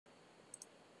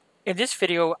In this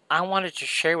video, I wanted to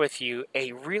share with you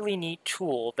a really neat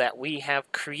tool that we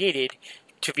have created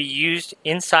to be used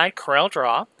inside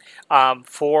CorelDRAW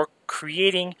for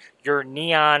creating your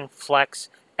MyNeonFlex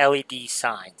LED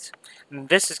signs. And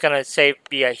this is going to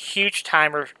be a huge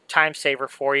time saver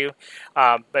for you.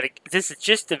 This is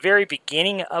just the very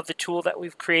beginning of the tool that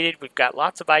we've created. We've got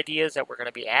lots of ideas that we're going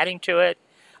to be adding to it.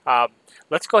 Um,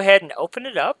 let's go ahead and open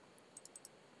it up.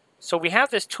 So we have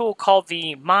this tool called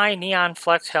the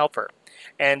MyNeonFlex Helper,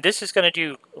 and this is going to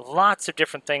do lots of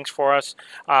different things for us,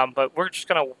 but we're just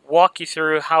going to walk you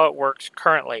through how it works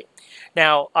currently.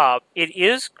 Now, it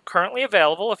is currently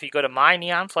available. If you go to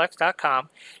MyNeonFlex.com,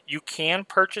 you can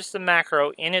purchase the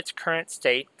macro in its current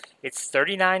state. It's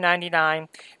 $39.99,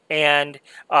 and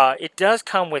it does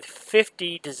come with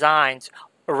 50 designs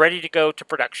ready to go to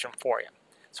production for you.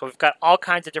 So we've got all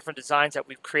kinds of different designs that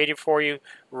we've created for you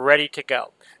ready to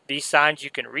go. These signs you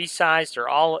can resize. They're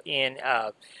all in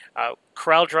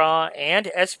CorelDRAW and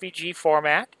SVG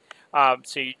format.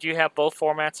 So you do have both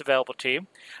formats available to you.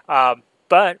 But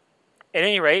at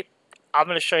any rate, I'm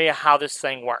going to show you how this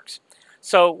thing works.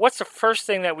 So what's the first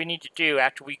thing that we need to do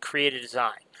after we create a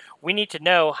design? We need to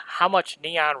know how much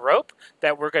neon rope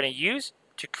that we're going to use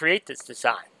to create this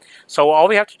design. So all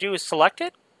we have to do is select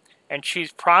it and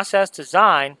choose Process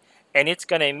Design, and it's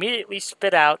going to immediately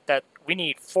spit out that we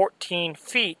need 14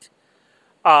 feet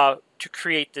to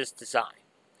create this design.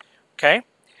 Okay,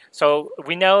 so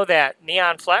we know that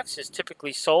MyNeonFlex is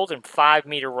typically sold in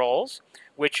 5-meter rolls,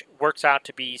 which works out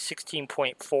to be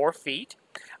 16.4 feet.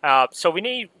 So we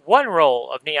need one roll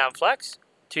of MyNeonFlex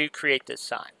to create this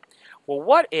sign. Well,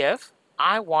 what if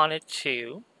I wanted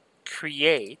to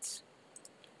create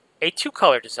a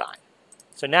two-color design?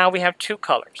 So now we have two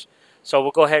colors. So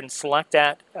we'll go ahead and select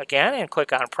that again and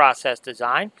click on Process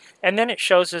Design, and then it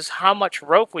shows us how much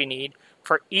rope we need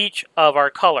for each of our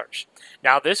colors.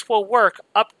 Now this will work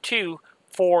up to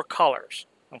 4 colors,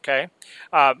 okay?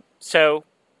 By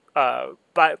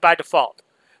default.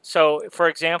 So for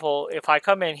example, if I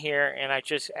come in here and I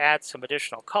just add some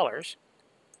additional colors,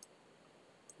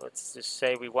 let's just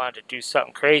say we wanted to do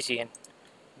something crazy and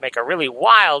make a really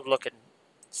wild looking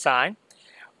sign,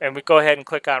 and we go ahead and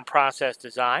click on Process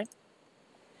Design.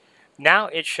 Now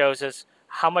it shows us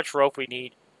how much rope we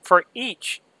need for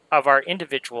each of our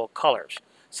individual colors.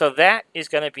 So that is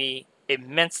going to be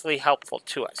immensely helpful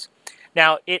to us.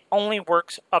 Now it only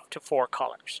works up to 4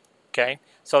 colors. Okay,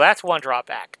 so that's one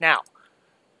drawback. Now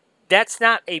that's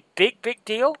not a big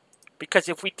deal, because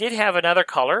if we did have another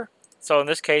color, so in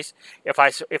this case, if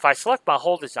I select my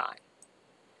whole design,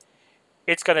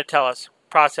 it's going to tell us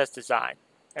Process Design,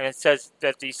 and it says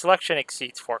that the selection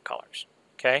exceeds 4 colors.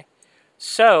 Okay,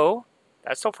 so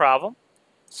that's no problem.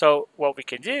 So what we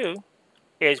can do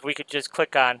is we could just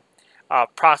click on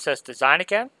Process Design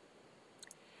again,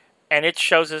 and it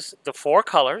shows us the 4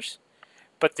 colors.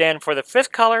 But then for the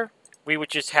 5th color, we would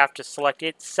just have to select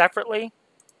it separately,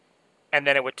 and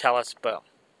then it would tell us, boom,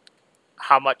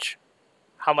 how much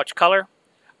color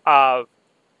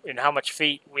and how much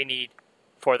feet we need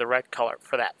for the red color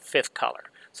for that 5th color.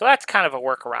 So that's kind of a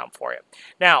workaround for you.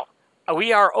 Now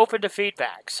we are open to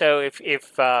feedback. So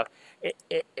if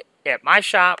at my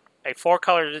shop, a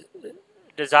 4-color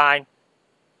design,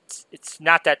 it's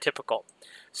not that typical.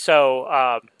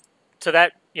 So so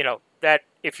that, that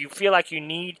if you feel like you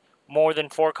need more than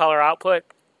 4-color output,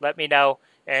 let me know,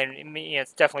 and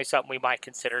it's definitely something we might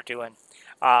consider doing.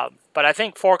 But I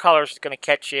think 4 colors is going to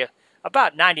catch you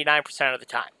about 99% of the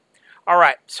time. All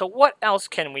right, so what else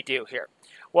can we do here?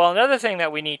 Well, another thing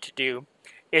that we need to do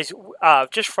is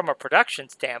just from a production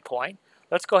standpoint,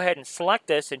 let's go ahead and select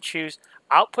this and choose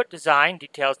Output Design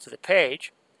Details to the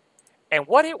Page. And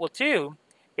what it will do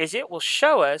is it will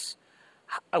show us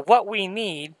what we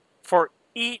need for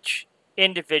each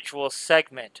individual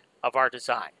segment of our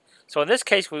design. So in this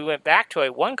case, we went back to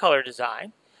a 1-color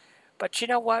design, but you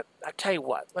know what? I'll tell you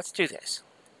what, let's do this.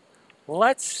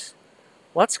 Let's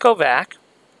go back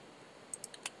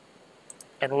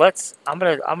and I'm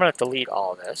gonna delete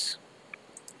all of this,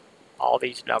 all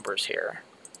these numbers here,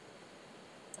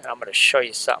 and I'm gonna show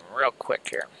you something real quick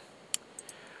here.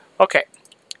 Okay,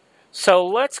 so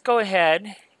let's go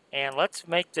ahead and let's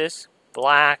make this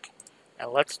black,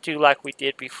 and let's do like we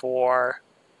did before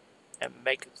and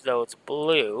make those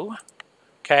blue.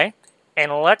 Okay,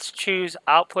 and let's choose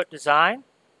Output Design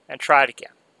and try it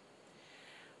again.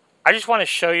 I just want to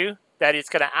show you that it's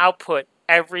going to output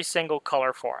every single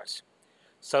color for us.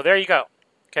 So there you go.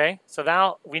 Okay, so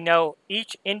now we know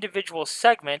each individual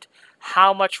segment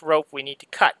how much rope we need to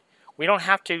cut. We don't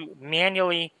have to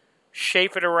manually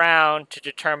shape it around to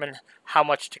determine how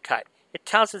much to cut. It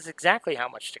tells us exactly how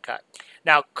much to cut.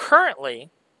 Now currently,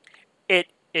 it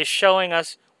is showing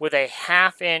us with a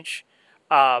 1/2 inch.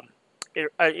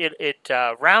 It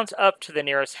rounds up to the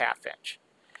nearest 1/2 inch.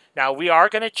 Now we are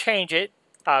going to change it.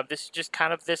 This is just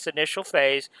kind of this initial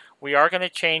phase. We are going to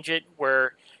change it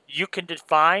where you can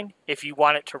define if you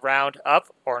want it to round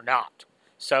up or not.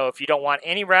 So if you don't want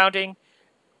any rounding,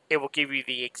 it will give you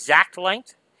the exact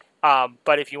length.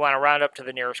 But if you want to round up to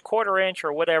the nearest 1/4 inch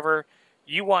or whatever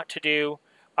you want to do,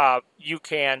 you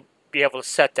can be able to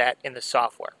set that in the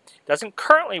software. It doesn't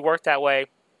currently work that way,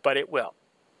 but it will.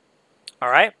 All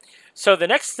right. So the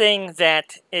next thing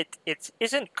that it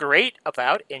isn't great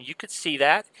about, and you could see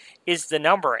that, is the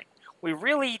numbering. We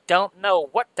really don't know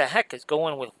what the heck is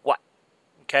going with what.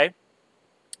 Okay.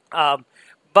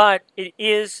 But it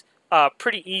is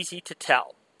pretty easy to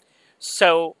tell.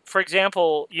 So, for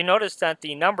example, you notice that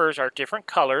the numbers are different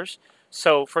colors.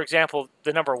 So, for example,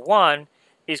 the number 1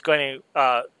 is going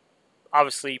to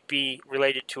obviously be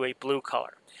related to a blue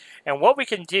color. And what we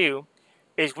can do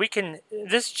is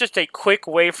this is just a quick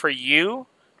way for you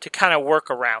to kind of work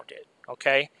around it,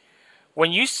 okay?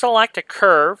 When you select a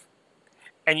curve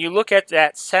and you look at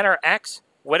that center X,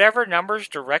 whatever number's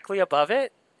directly above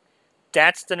it,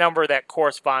 that's the number that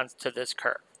corresponds to this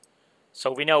curve.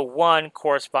 So we know 1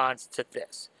 corresponds to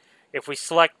this. If we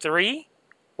select 3,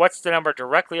 what's the number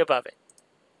directly above it?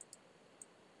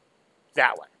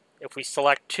 That one. If we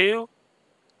select 2,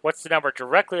 what's the number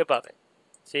directly above it?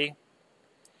 See?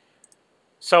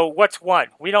 So what's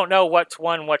 1? We don't know what's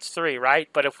 1, what's 3, right?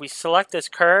 But if we select this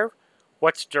curve,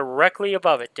 what's directly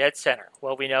above it, dead center?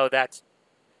 Well, we know that's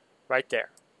right there.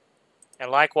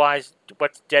 And likewise,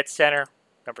 what's dead center?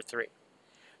 Number 3.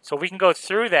 So we can go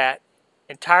through that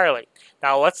entirely.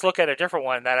 Now let's look at a different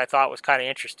one that I thought was kind of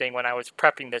interesting when I was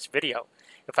prepping this video.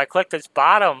 If I click this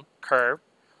bottom curve,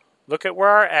 look at where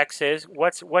our X is.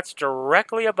 What's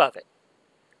directly above it?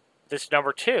 This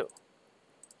number 2.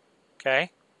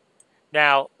 Okay.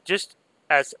 Now, just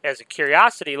as a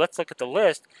curiosity, let's look at the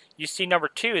list. You see number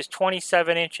 2 is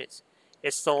 27 inches.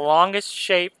 It's the longest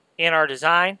shape in our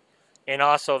design and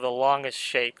also the longest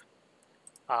shape.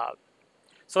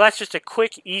 So that's just a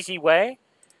quick, easy way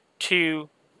to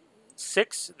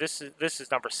 6. This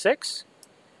is number 6.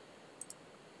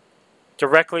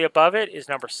 Directly above it is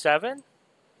number 7.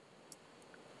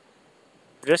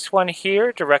 This one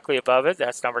here, directly above it,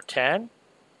 that's number 10.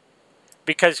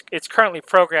 Because it's currently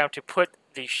programmed to put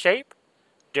the shape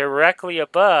directly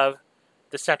above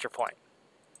the center point.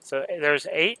 So there's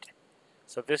 8.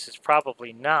 So this is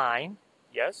probably 9.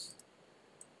 Yes,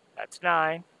 that's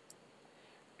 9.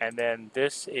 And then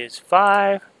this is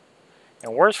 5.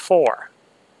 And where's 4?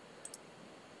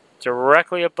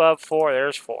 Directly above 4,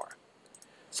 there's 4.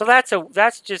 So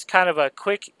that's just kind of a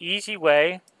quick, easy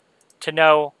way to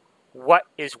know what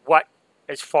is what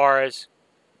as far as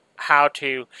how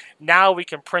to. Now we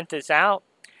can print this out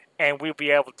and we'll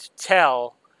be able to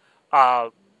tell,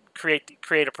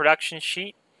 create a production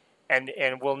sheet,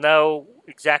 and we'll know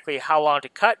exactly how long to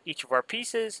cut each of our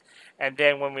pieces, and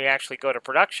then when we actually go to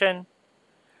production,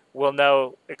 we'll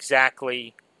know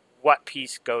exactly what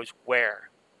piece goes where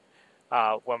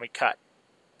when we cut.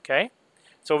 Okay,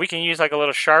 so we can use like a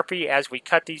little Sharpie as we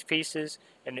cut these pieces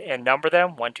and number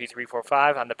them 1, 2, 3, 4,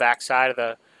 5 on the back side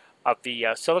of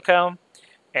the silicone,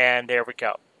 and there we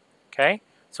go. Okay,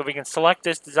 so we can select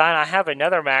this design. I have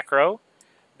another macro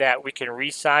that we can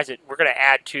resize it. We're going to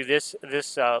add to this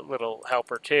little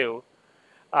helper too,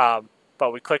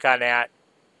 but we click on that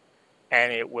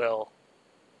and it will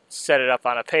set it up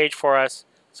on a page for us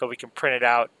so we can print it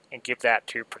out and give that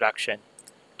to production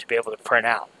to be able to print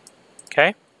out.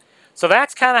 Okay, so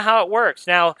that's kind of how it works.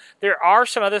 Now there are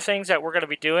some other things that we're going to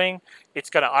be doing. It's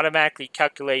going to automatically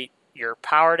calculate your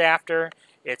power adapter.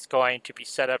 It's going to be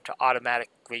set up to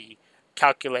automatically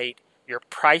calculate your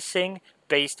pricing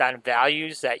based on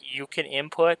values that you can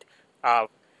input.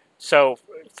 So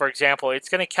for example, it's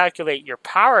going to calculate your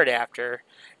power adapter,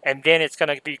 and then it's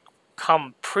going to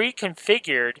become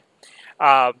pre-configured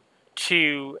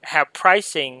to have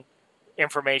pricing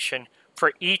information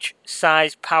for each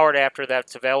size power adapter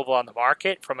that's available on the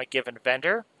market from a given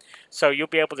vendor. So you'll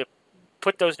be able to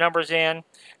put those numbers in,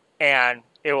 and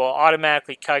it will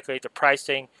automatically calculate the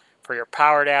pricing for your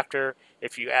power adapter.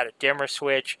 If you add a dimmer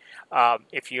switch,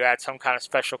 if you add some kind of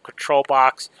special control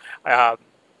box,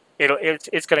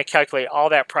 it's going to calculate all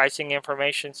that pricing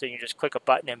information. So you just click a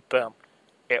button and boom,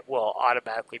 it will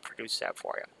automatically produce that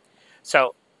for you.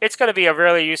 So it's going to be a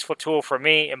really useful tool for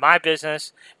me in my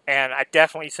business, and I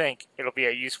definitely think it'll be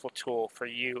a useful tool for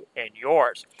you and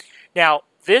yours. Now,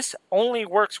 this only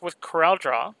works with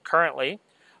CorelDRAW currently,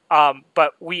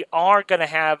 but we are going to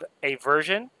have a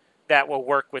version that will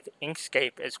work with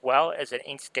Inkscape as well as an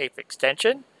Inkscape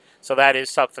extension. So that is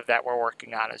something that we're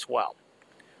working on as well.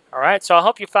 All right, so I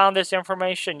hope you found this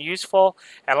information useful.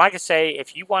 And like I say,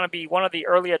 if you want to be one of the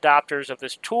early adopters of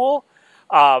this tool,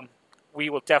 we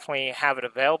will definitely have it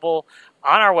available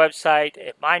on our website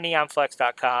at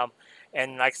MyNeonFlex.com.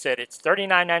 And like I said, it's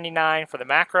 $39.99 for the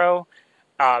macro.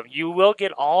 You will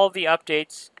get all of the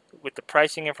updates with the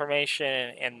pricing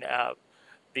information and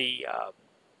the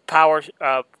power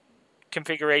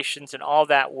configurations and all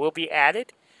that will be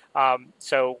added.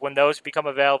 So when those become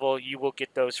available, you will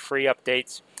get those free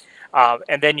updates.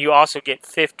 And then you also get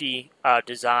 50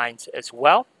 designs as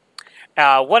well.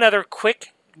 One other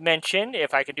quick mention,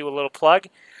 if I could do a little plug,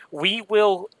 we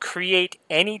will create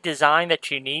any design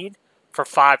that you need for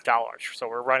 $5. So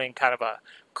we're running kind of a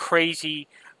crazy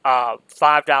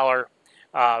 $5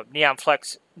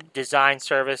 NeonFlex design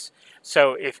service.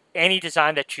 So if any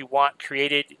design that you want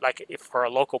created, like if for a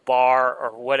local bar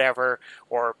or whatever,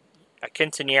 or a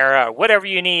quinceanera or whatever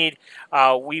you need,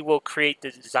 we will create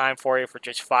the design for you for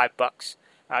just $5.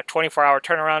 24-hour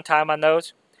turnaround time on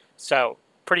those. So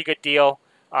pretty good deal.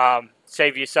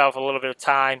 Save yourself a little bit of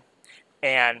time,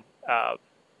 and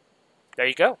there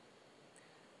you go.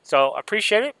 So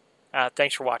appreciate it.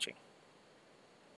 Thanks for watching.